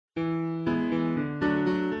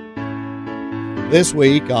This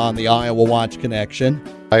week on the Iowa Watch Connection,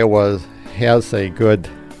 Iowa has a good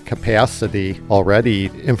capacity already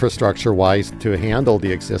infrastructure-wise to handle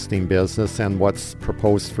the existing business and what's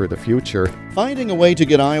proposed for the future. Finding a way to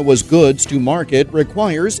get Iowa's goods to market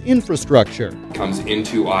requires infrastructure. Comes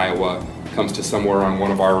into Iowa, comes to somewhere on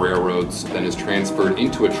one of our railroads, then is transferred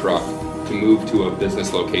into a truck to move to a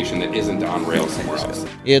business location that isn't on rail somewhere else.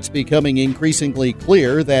 It's becoming increasingly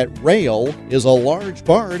clear that rail is a large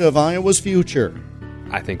part of Iowa's future.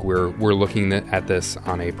 I think we're looking at this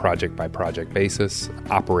on a project-by-project basis.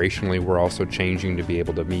 Operationally, we're also changing to be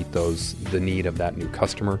able to meet the need of that new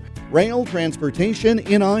customer. Rail transportation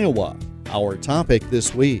in Iowa, our topic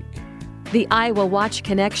this week. The Iowa Watch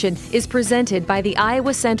Connection is presented by the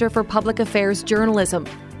Iowa Center for Public Affairs Journalism,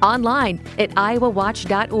 online at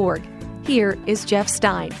iowawatch.org. Here is Jeff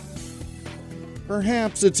Stein.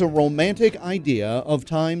 Perhaps it's a romantic idea of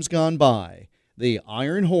times gone by. The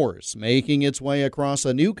Iron Horse making its way across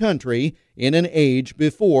a new country in an age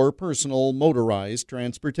before personal motorized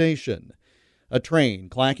transportation. A train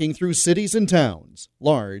clacking through cities and towns,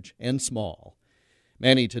 large and small.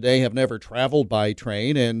 Many today have never traveled by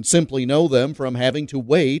train and simply know them from having to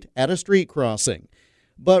wait at a street crossing.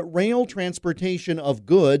 But rail transportation of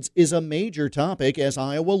goods is a major topic as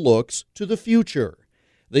Iowa looks to the future.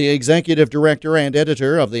 The executive director and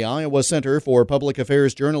editor of the Iowa Center for Public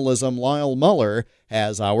Affairs Journalism, Lyle Muller,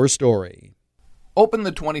 has our story. Open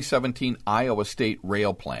the 2017 Iowa State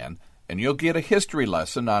Rail Plan, and you'll get a history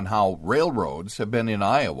lesson on how railroads have been in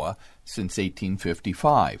Iowa since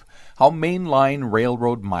 1855, how mainline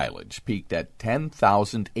railroad mileage peaked at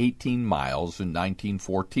 10,018 miles in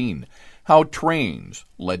 1914, how trains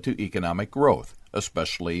led to economic growth,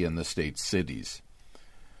 especially in the state's cities.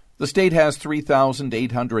 The state has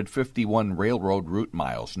 3,851 railroad route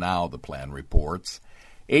miles now, the plan reports.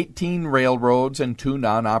 18 railroads and 2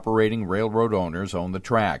 non-operating railroad owners own the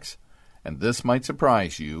tracks. And this might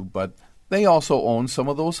surprise you, but they also own some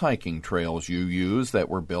of those hiking trails you use that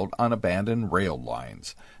were built on abandoned rail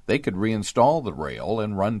lines. They could reinstall the rail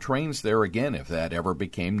and run trains there again if that ever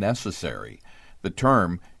became necessary. The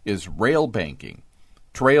term is rail banking.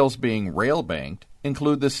 Trails being rail banked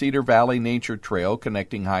include the Cedar Valley Nature Trail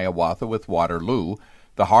connecting Hiawatha with Waterloo,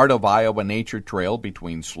 the Heart of Iowa Nature Trail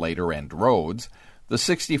between Slater and Rhodes, the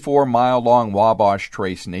 64-mile-long Wabash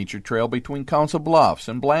Trace Nature Trail between Council Bluffs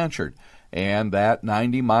and Blanchard, and that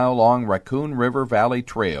 90-mile-long Raccoon River Valley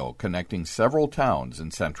Trail connecting several towns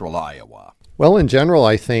in central Iowa. Well, in general,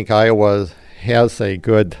 I think Iowa has a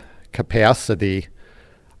good capacity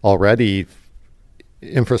already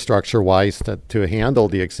infrastructure-wise to handle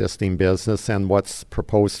the existing business and what's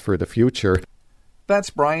proposed for the future. That's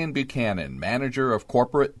Brian Buchanan, Manager of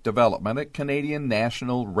Corporate Development at Canadian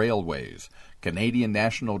National Railways. Canadian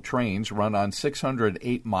National trains run on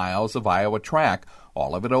 608 miles of Iowa track,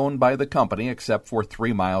 all of it owned by the company except for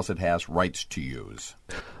 3 miles it has rights to use.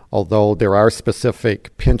 Although there are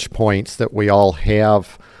specific pinch points that we all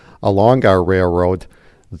have along our railroad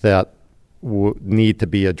that need to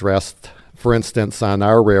be addressed. For instance, on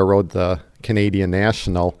our railroad, the Canadian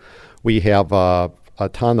National, we have a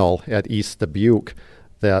tunnel at East Dubuque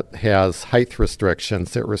that has height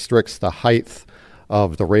restrictions. It restricts the height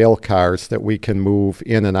of the rail cars that we can move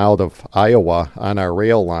in and out of Iowa on our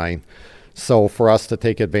rail line. So for us to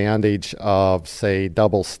take advantage of, say,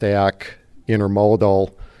 double stack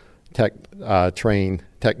intermodal train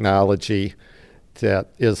technology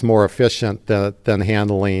that is more efficient than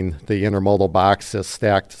handling the intermodal boxes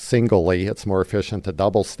stacked singly. It's more efficient to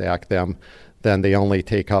double stack them. Then they only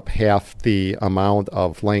take up half the amount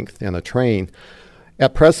of length in a train.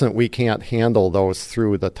 At present, we can't handle those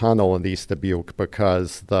through the tunnel in East Dubuque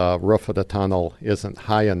because the roof of the tunnel isn't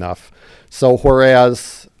high enough. So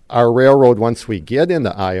whereas our railroad, once we get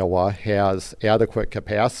into Iowa, has adequate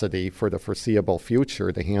capacity for the foreseeable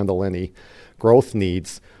future to handle any growth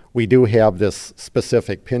needs, we do have this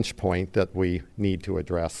specific pinch point that we need to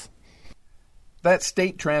address. That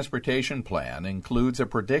state transportation plan includes a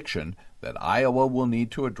prediction that Iowa will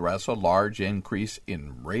need to address a large increase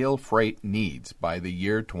in rail freight needs by the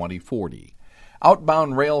year 2040.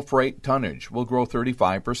 Outbound rail freight tonnage will grow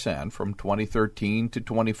 35% from 2013 to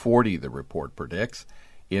 2040, the report predicts.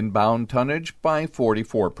 Inbound tonnage by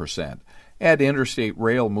 44%. Add interstate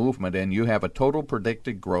rail movement and you have a total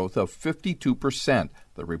predicted growth of 52%,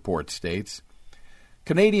 the report states.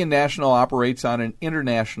 Canadian National operates on an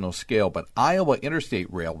international scale, but Iowa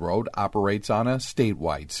Interstate Railroad operates on a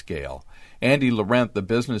statewide scale. Andy Laurent, the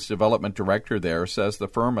business development director there, says the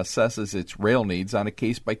firm assesses its rail needs on a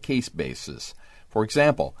case-by-case basis. For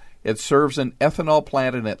example, It serves an ethanol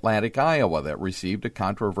plant in Atlantic, Iowa that received a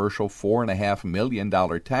controversial $4.5 million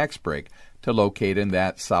tax break to locate in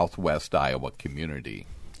that southwest Iowa community.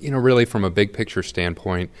 Really from a big picture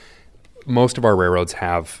standpoint, most of our railroads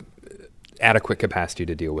have adequate capacity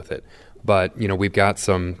to deal with it. But, we've got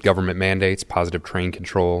some government mandates, positive train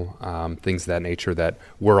control, things of that nature that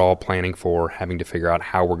we're all planning for, having to figure out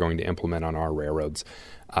how we're going to implement on our railroads.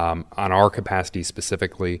 On our capacity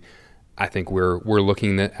specifically, I think we're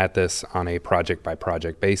looking at this on a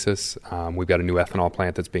project-by-project basis. We've got a new ethanol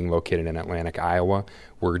plant that's being located in Atlantic, Iowa.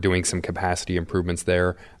 We're doing some capacity improvements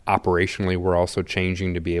there. Operationally, we're also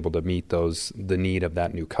changing to be able to meet the need of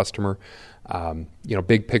that new customer.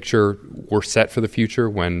 Big picture, we're set for the future.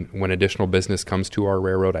 When additional business comes to our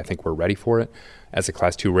railroad, I think we're ready for it. As a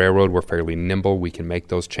Class 2 railroad, we're fairly nimble. We can make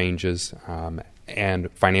those changes.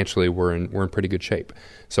 And financially, we're in pretty good shape.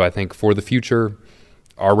 So I think for the future,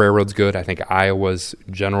 our railroad's good. I think Iowa's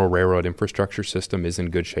general railroad infrastructure system is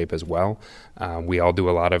in good shape as well. We all do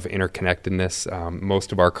a lot of interconnectedness.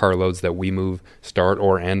 Most of our carloads that we move start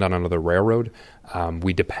or end on another railroad.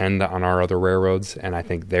 We depend on our other railroads, and I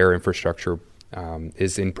think their infrastructure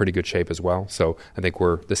is in pretty good shape as well. So I think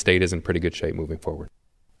the state is in pretty good shape moving forward.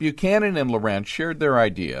 Buchanan and Laurent shared their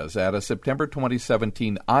ideas at a September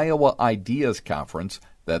 2017 Iowa Ideas Conference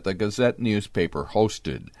that the Gazette newspaper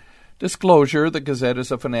hosted. Disclosure, the Gazette is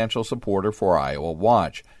a financial supporter for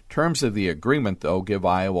IowaWatch. Terms of the agreement, though, give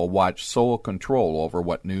IowaWatch sole control over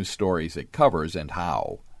what news stories it covers and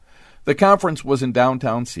how. The conference was in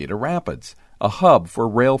downtown Cedar Rapids, a hub for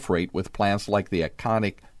rail freight with plants like the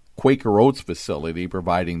iconic Quaker Oats facility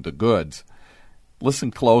providing the goods.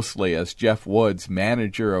 Listen closely as Jeff Woods,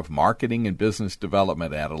 manager of marketing and business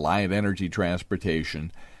development at Alliant Energy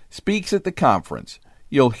Transportation, speaks at the conference.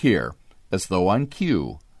 You'll hear, as though on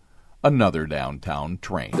cue, another downtown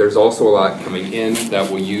train. There's also a lot coming in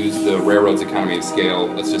that will use the railroad's economy of scale.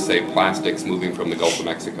 Let's just say plastics moving from the Gulf of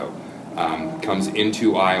Mexico comes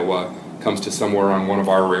into Iowa, comes to somewhere on one of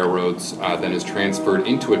our railroads, then is transferred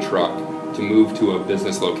into a truck to move to a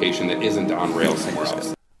business location that isn't on rail somewhere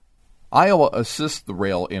else. Iowa assists the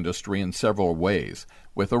rail industry in several ways,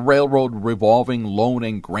 with a railroad revolving loan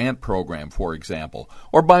and grant program, for example,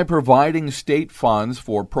 or by providing state funds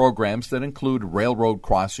for programs that include railroad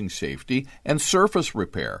crossing safety and surface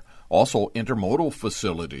repair, also intermodal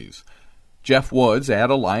facilities. Jeff Woods at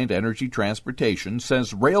Alliant Energy Transportation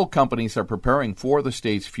says rail companies are preparing for the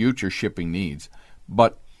state's future shipping needs,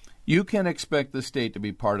 but you can expect the state to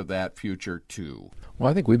be part of that future, too. Well,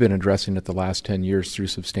 I think we've been addressing it the last 10 years through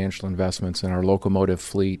substantial investments in our locomotive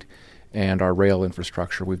fleet and our rail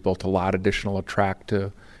infrastructure. We've built a lot of additional track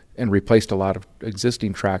and replaced a lot of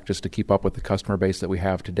existing track just to keep up with the customer base that we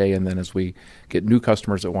have today. And then as we get new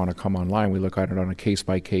customers that want to come online, we look at it on a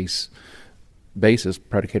case-by-case basis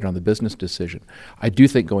predicated on the business decision. I do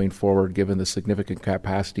think going forward, given the significant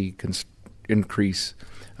capacity increase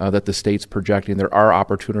that the state's projecting, there are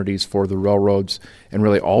opportunities for the railroads and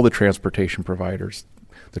really all the transportation providers,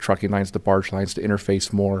 the trucking lines, the barge lines, to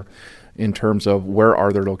interface more in terms of where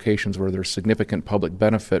are there locations where there's significant public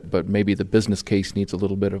benefit, but maybe the business case needs a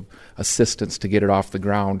little bit of assistance to get it off the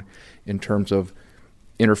ground in terms of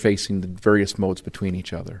interfacing the various modes between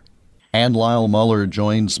each other. And Lyle Muller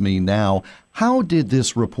joins me now. How did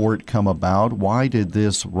this report come about? Why did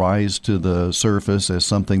this rise to the surface as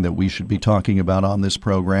something that we should be talking about on this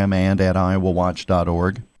program and at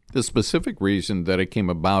IowaWatch.org? The specific reason that it came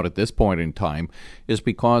about at this point in time is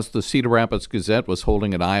because the Cedar Rapids Gazette was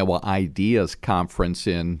holding an Iowa Ideas Conference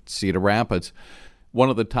in Cedar Rapids. One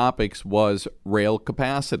of the topics was rail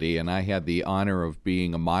capacity, and I had the honor of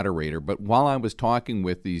being a moderator. But while I was talking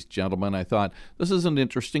with these gentlemen, I thought, this is an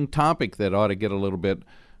interesting topic that ought to get a little bit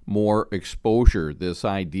more exposure, this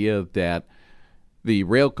idea that the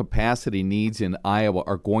rail capacity needs in Iowa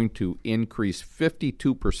are going to increase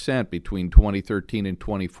 52% between 2013 and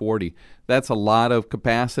 2040. That's a lot of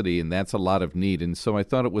capacity, and that's a lot of need. And so I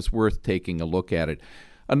thought it was worth taking a look at it.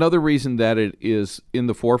 Another reason that it is in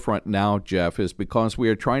the forefront now, Jeff, is because we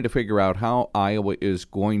are trying to figure out how Iowa is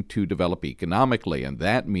going to develop economically, and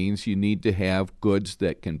that means you need to have goods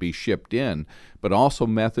that can be shipped in, but also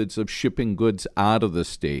methods of shipping goods out of the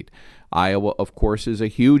state. Iowa, of course, is a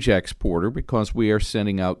huge exporter because we are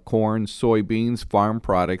sending out corn, soybeans, farm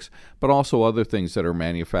products, but also other things that are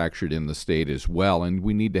manufactured in the state as well, and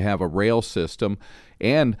we need to have a rail system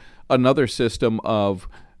and another system of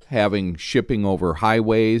having shipping over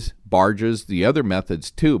highways, barges, the other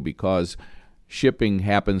methods too, because shipping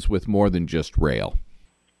happens with more than just rail.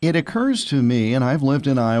 It occurs to me, and I've lived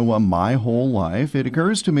in Iowa my whole life, it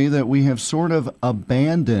occurs to me that we have sort of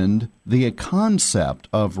abandoned the concept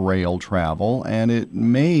of rail travel, and it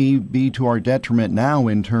may be to our detriment now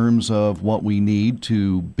in terms of what we need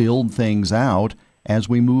to build things out as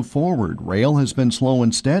we move forward. Rail has been slow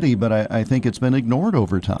and steady, but I think it's been ignored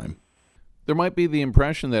over time. There might be the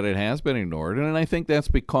impression that it has been ignored, and I think that's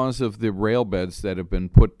because of the rail beds that have been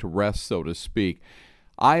put to rest, so to speak.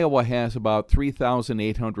 Iowa has about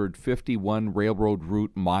 3,851 railroad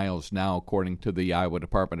route miles now, according to the Iowa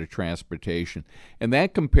Department of Transportation. And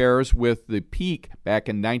that compares with the peak back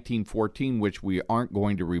in 1914, which we aren't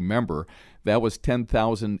going to remember. That was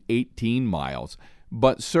 10,018 miles.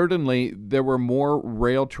 But certainly there were more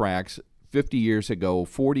rail tracks 50 years ago,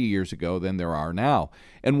 40 years ago than there are now.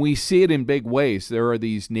 And we see it in big ways. There are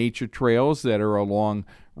these nature trails that are along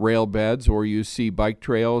rail beds, or you see bike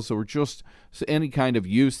trails, or just any kind of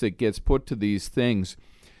use that gets put to these things.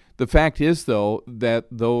 The fact is, though, that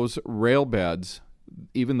those rail beds,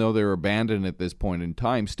 even though they're abandoned at this point in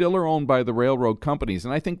time, still are owned by the railroad companies.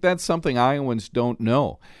 And I think that's something Iowans don't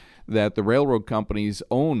know, that the railroad companies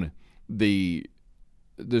own the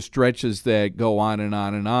stretches that go on and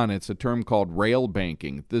on and on. It's a term called rail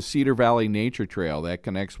banking. The Cedar Valley Nature Trail that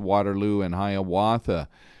connects Waterloo and Hiawatha.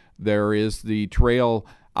 There is the trail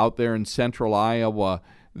out there in central Iowa,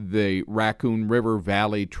 the Raccoon River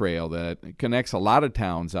Valley Trail that connects a lot of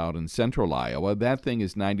towns out in central Iowa. That thing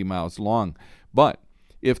is 90 miles long. But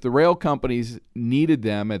if the rail companies needed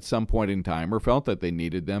them at some point in time, or felt that they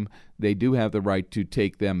needed them, they do have the right to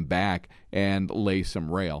take them back and lay some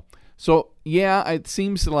rail. So, yeah, it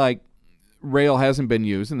seems like rail hasn't been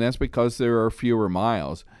used, and that's because there are fewer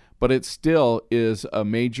miles. But it still is a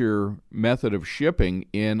major method of shipping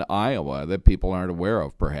in Iowa that people aren't aware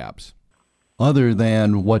of, perhaps. Other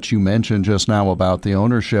than what you mentioned just now about the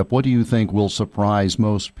ownership, what do you think will surprise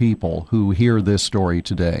most people who hear this story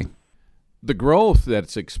today? The growth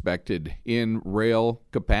that's expected in rail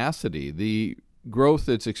capacity, the growth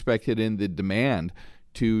that's expected in the demand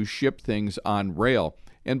to ship things on rail.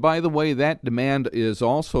 And by the way, that demand is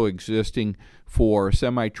also existing for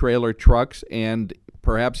semi-trailer trucks and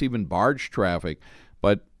perhaps even barge traffic.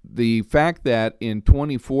 But the fact that in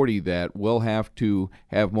 2040 that we'll have to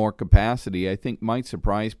have more capacity, I think might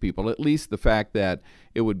surprise people, at least the fact that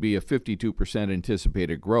it would be a 52%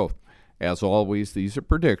 anticipated growth. As always, these are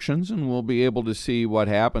predictions, and we'll be able to see what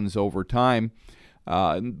happens over time.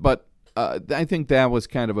 But I think that was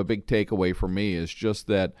kind of a big takeaway for me, is just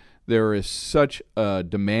that there is such a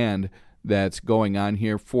demand that's going on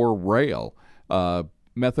here for rail,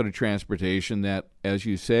 method of transportation that, as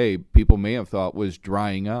you say, people may have thought was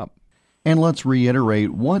drying up. And let's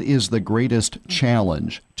reiterate, what is the greatest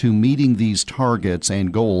challenge to meeting these targets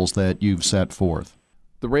and goals that you've set forth?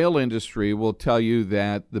 The rail industry will tell you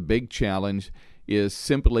that the big challenge is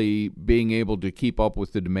simply being able to keep up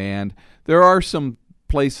with the demand. There are some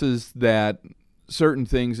places that certain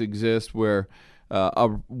things exist where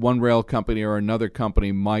one rail company or another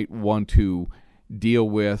company might want to deal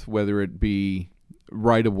with, whether it be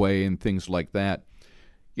right away and things like that.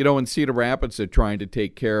 You know, in Cedar Rapids, they're trying to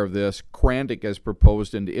take care of this. Crandic has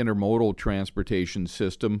proposed an intermodal transportation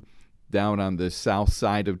system down on the south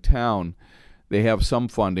side of town. They have some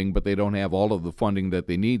funding, but they don't have all of the funding that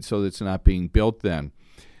they need, so it's not being built then.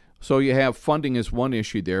 So you have funding as one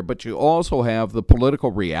issue there, but you also have the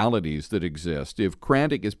political realities that exist. If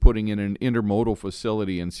Crandic is putting in an intermodal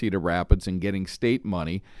facility in Cedar Rapids and getting state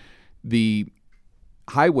money, the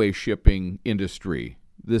highway shipping industry,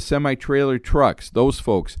 the semi-trailer trucks, those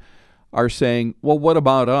folks are saying, well, what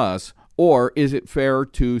about us? Or is it fair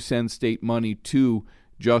to send state money to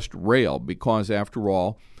just rail? Because after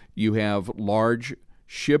all, you have large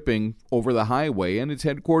shipping over the highway, and it's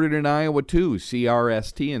headquartered in Iowa too,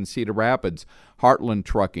 CRST in Cedar Rapids, Heartland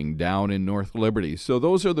Trucking down in North Liberty. So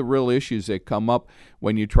those are the real issues that come up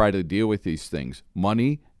when you try to deal with these things,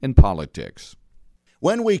 money and politics.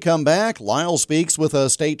 When we come back, Lyle speaks with a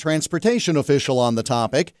state transportation official on the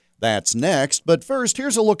topic. That's next, but first,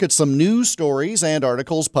 here's a look at some news stories and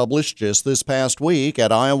articles published just this past week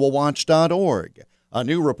at IowaWatch.org. A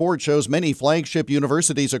new report shows many flagship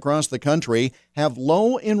universities across the country have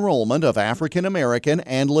low enrollment of African American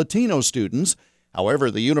and Latino students. However,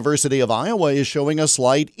 the University of Iowa is showing a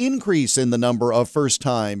slight increase in the number of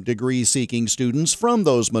first-time degree-seeking students from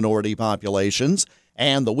those minority populations.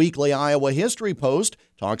 And the weekly Iowa History Post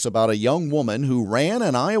talks about a young woman who ran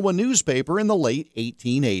an Iowa newspaper in the late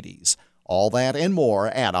 1880s. All that and more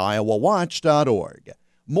at IowaWatch.org.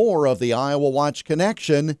 More of the Iowa Watch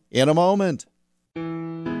Connection in a moment.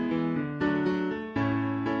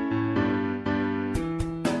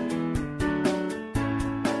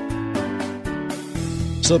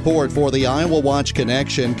 Support for the IowaWatch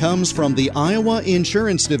Connection comes from the Iowa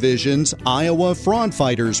Insurance Division's Iowa Fraud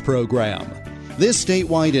Fighters program. This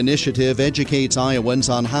statewide initiative educates Iowans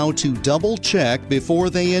on how to double-check before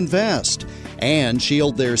they invest and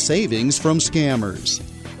shield their savings from scammers.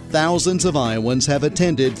 Thousands of Iowans have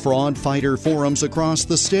attended fraud fighter forums across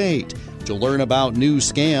the state to learn about new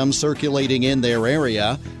scams circulating in their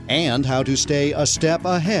area and how to stay a step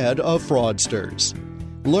ahead of fraudsters.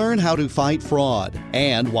 Learn how to fight fraud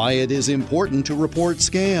and why it is important to report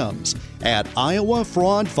scams at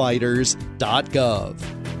iowafraudfighters.gov.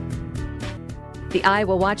 The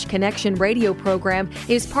IowaWatch Connection radio program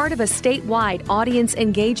is part of a statewide audience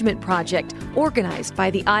engagement project organized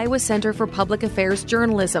by the Iowa Center for Public Affairs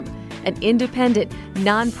Journalism, an independent,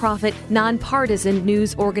 nonprofit, nonpartisan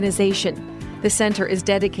news organization. The center is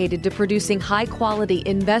dedicated to producing high-quality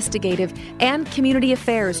investigative and community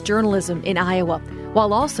affairs journalism in Iowa,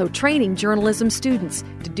 while also training journalism students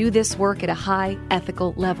to do this work at a high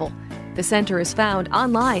ethical level. The center is found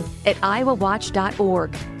online at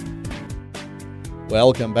iowawatch.org.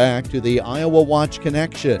 Welcome back to the IowaWatch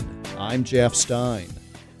Connection. I'm Jeff Stein.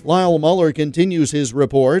 Lyle Muller continues his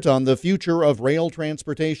report on the future of rail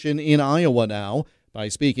transportation in Iowa now by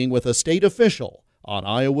speaking with a state official on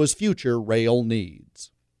Iowa's future rail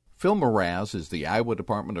needs. Phil Meraz is the Iowa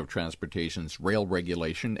Department of Transportation's Rail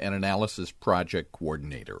Regulation and Analysis Project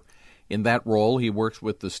Coordinator. In that role, he works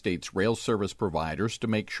with the state's rail service providers to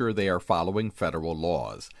make sure they are following federal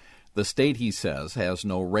laws. The state, he says, has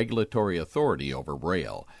no regulatory authority over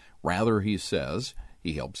rail. Rather, he says,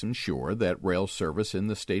 he helps ensure that rail service in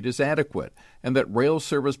the state is adequate and that rail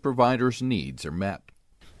service providers' needs are met.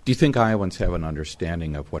 Do you think Iowans have an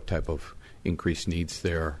understanding of what type of increased needs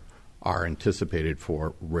there are anticipated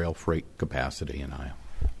for rail freight capacity in Iowa?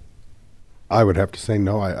 I would have to say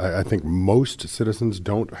no. I think most citizens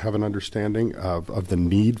don't have an understanding of the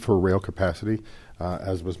need for rail capacity.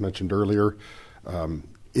 As was mentioned earlier,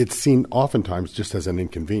 it's seen oftentimes just as an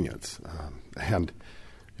inconvenience.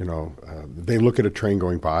 They look at a train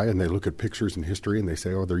going by and they look at pictures in history and they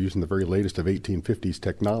say, oh, they're using the very latest of 1850s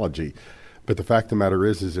technology. But the fact of the matter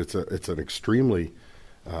is it's an extremely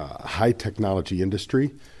high technology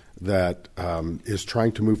industry that is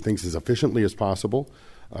trying to move things as efficiently as possible.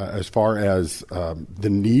 As far as the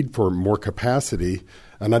need for more capacity,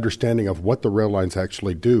 an understanding of what the rail lines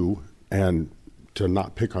actually do, and to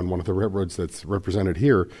not pick on one of the railroads that's represented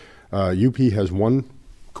here, UP has one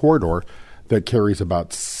corridor that carries about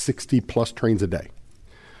 60-plus trains a day,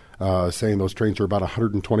 saying those trains are about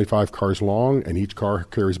 125 cars long, and each car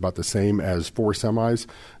carries about the same as 4 semis.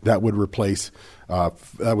 That would replace,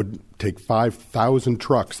 that would take 5,000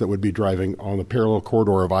 trucks that would be driving on the parallel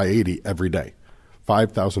corridor of I-80 every day,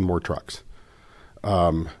 5,000 more trucks.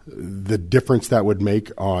 The difference that would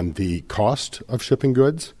make on the cost of shipping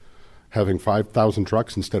goods, having 5,000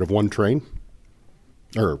 trucks instead of one train,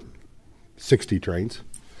 or 60 trains,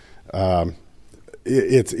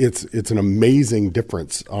 it's an amazing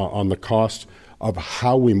difference on the cost of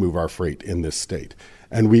how we move our freight in this state.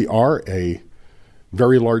 And we are a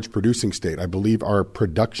very large producing state. I believe our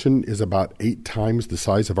production is about 8 times the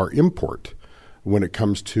size of our import when it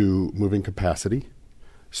comes to moving capacity.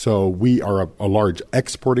 So we are a large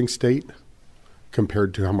exporting state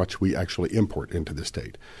compared to how much we actually import into the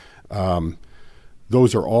state.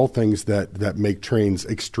 Those are all things that make trains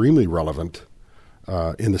extremely relevant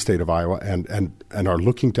in the state of Iowa and are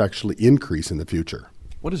looking to actually increase in the future.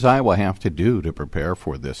 What does Iowa have to do to prepare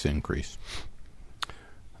for this increase?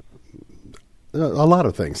 A lot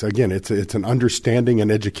of things. Again, it's an understanding and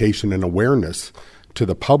education and awareness to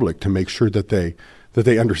the public to make sure that they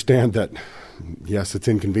understand that, yes, it's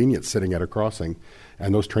inconvenient sitting at a crossing,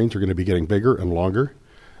 and those trains are going to be getting bigger and longer,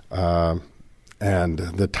 and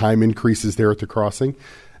the time increases there at the crossing.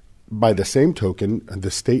 By the same token, the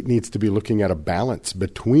state needs to be looking at a balance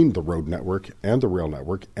between the road network and the rail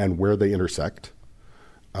network and where they intersect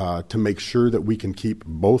to make sure that we can keep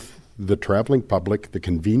both the traveling public, the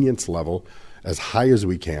convenience level, as high as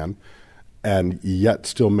we can, and yet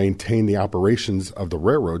still maintain the operations of the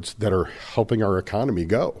railroads that are helping our economy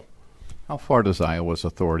go. How far does Iowa's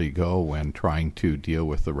authority go when trying to deal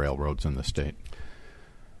with the railroads in the state?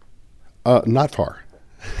 Not far.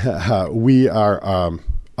 We are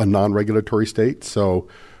a non-regulatory state, so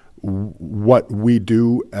what we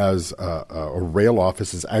do as a rail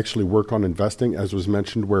office is actually work on investing, as was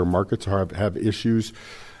mentioned, where markets have issues,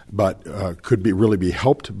 but could really be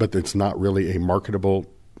helped, but it's not really a marketable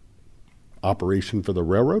operation for the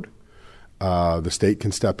railroad. The state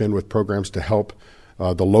can step in with programs to help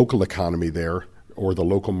the local economy there or the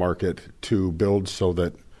local market to build so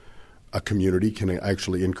that a community can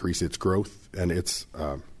actually increase its growth and its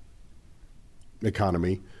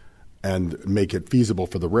economy and make it feasible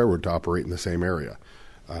for the railroad to operate in the same area.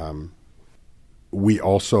 We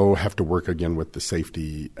also have to work again with the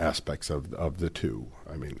safety aspects of the two.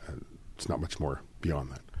 I mean, it's not much more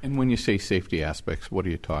beyond that. And when you say safety aspects, what are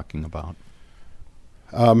you talking about?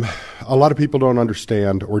 A lot of people don't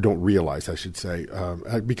understand, or don't realize, I should say,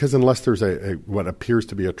 because unless there's a what appears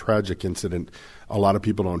to be a tragic incident, a lot of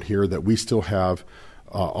people don't hear that we still have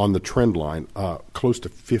on the trend line close to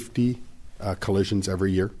 50 collisions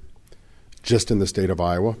every year just in the state of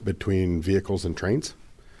Iowa between vehicles and trains.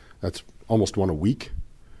 That's almost one a week.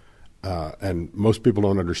 And most people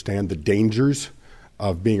don't understand the dangers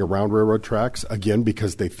of being around railroad tracks, again,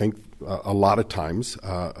 because they think a lot of times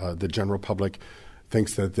the general public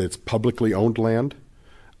thinks that it's publicly owned land.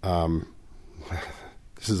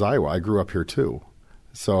 This is Iowa. I grew up here too.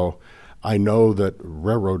 So I know that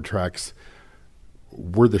railroad tracks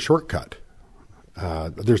were the shortcut.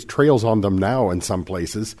 There's trails on them now in some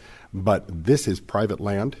places, but this is private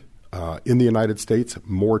land. In the United States,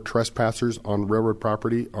 more trespassers on railroad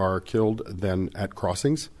property are killed than at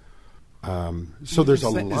crossings. So there's a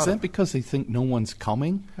lot. Is that because they think no one's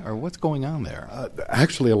coming, or what's going on there?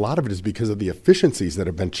 Actually, a lot of it is because of the efficiencies that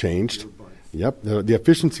have been changed. Yep, the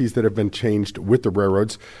efficiencies that have been changed with the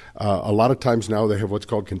railroads. A lot of times now they have what's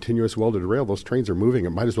called continuous welded rail. Those trains are moving.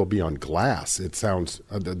 It might as well be on glass. It sounds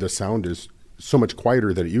the sound is so much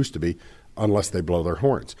quieter than it used to be, unless they blow their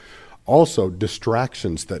horns. Also,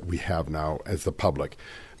 distractions that we have now as the public,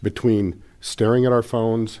 between staring at our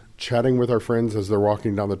phones, chatting with our friends as they're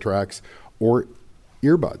walking down the tracks, or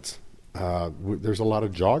earbuds. There's a lot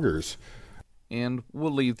of joggers. And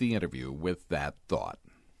we'll leave the interview with that thought.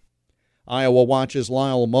 Iowa Watch's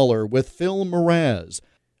Lyle Muller with Phil Meraz,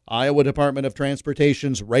 Iowa Department of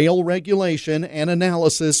Transportation's Rail Regulation and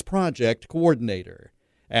Analysis Project Coordinator.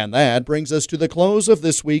 And that brings us to the close of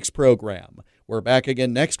this week's program. We're back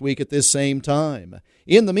again next week at this same time.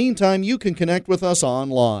 In the meantime, you can connect with us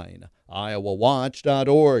online,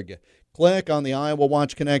 iowawatch.org. Click on the Iowa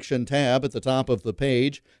Watch Connection tab at the top of the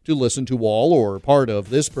page to listen to all or part of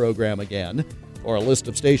this program again, or a list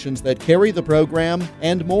of stations that carry the program,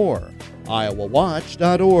 and more.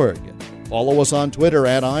 iowawatch.org. Follow us on Twitter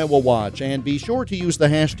at IowaWatch, and be sure to use the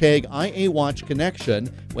hashtag IAWatchConnection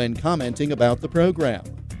when commenting about the program.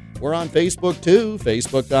 We're on Facebook too,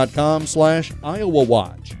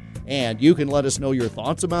 facebook.com/IowaWatch. And you can let us know your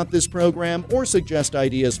thoughts about this program or suggest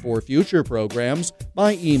ideas for future programs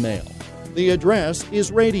by email. The address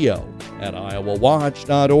is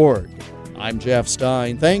radio@iowawatch.org. I'm Jeff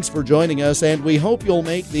Stein. Thanks for joining us, and we hope you'll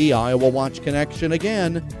make the Iowa Watch Connection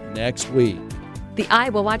again next week. The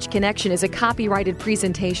Iowa Watch Connection is a copyrighted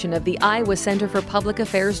presentation of the Iowa Center for Public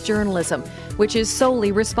Affairs Journalism, which is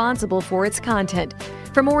solely responsible for its content.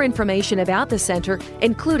 For more information about the center,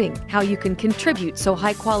 including how you can contribute so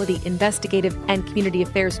high-quality investigative and community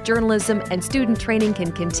affairs journalism and student training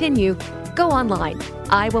can continue, go online,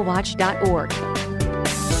 iowawatch.org.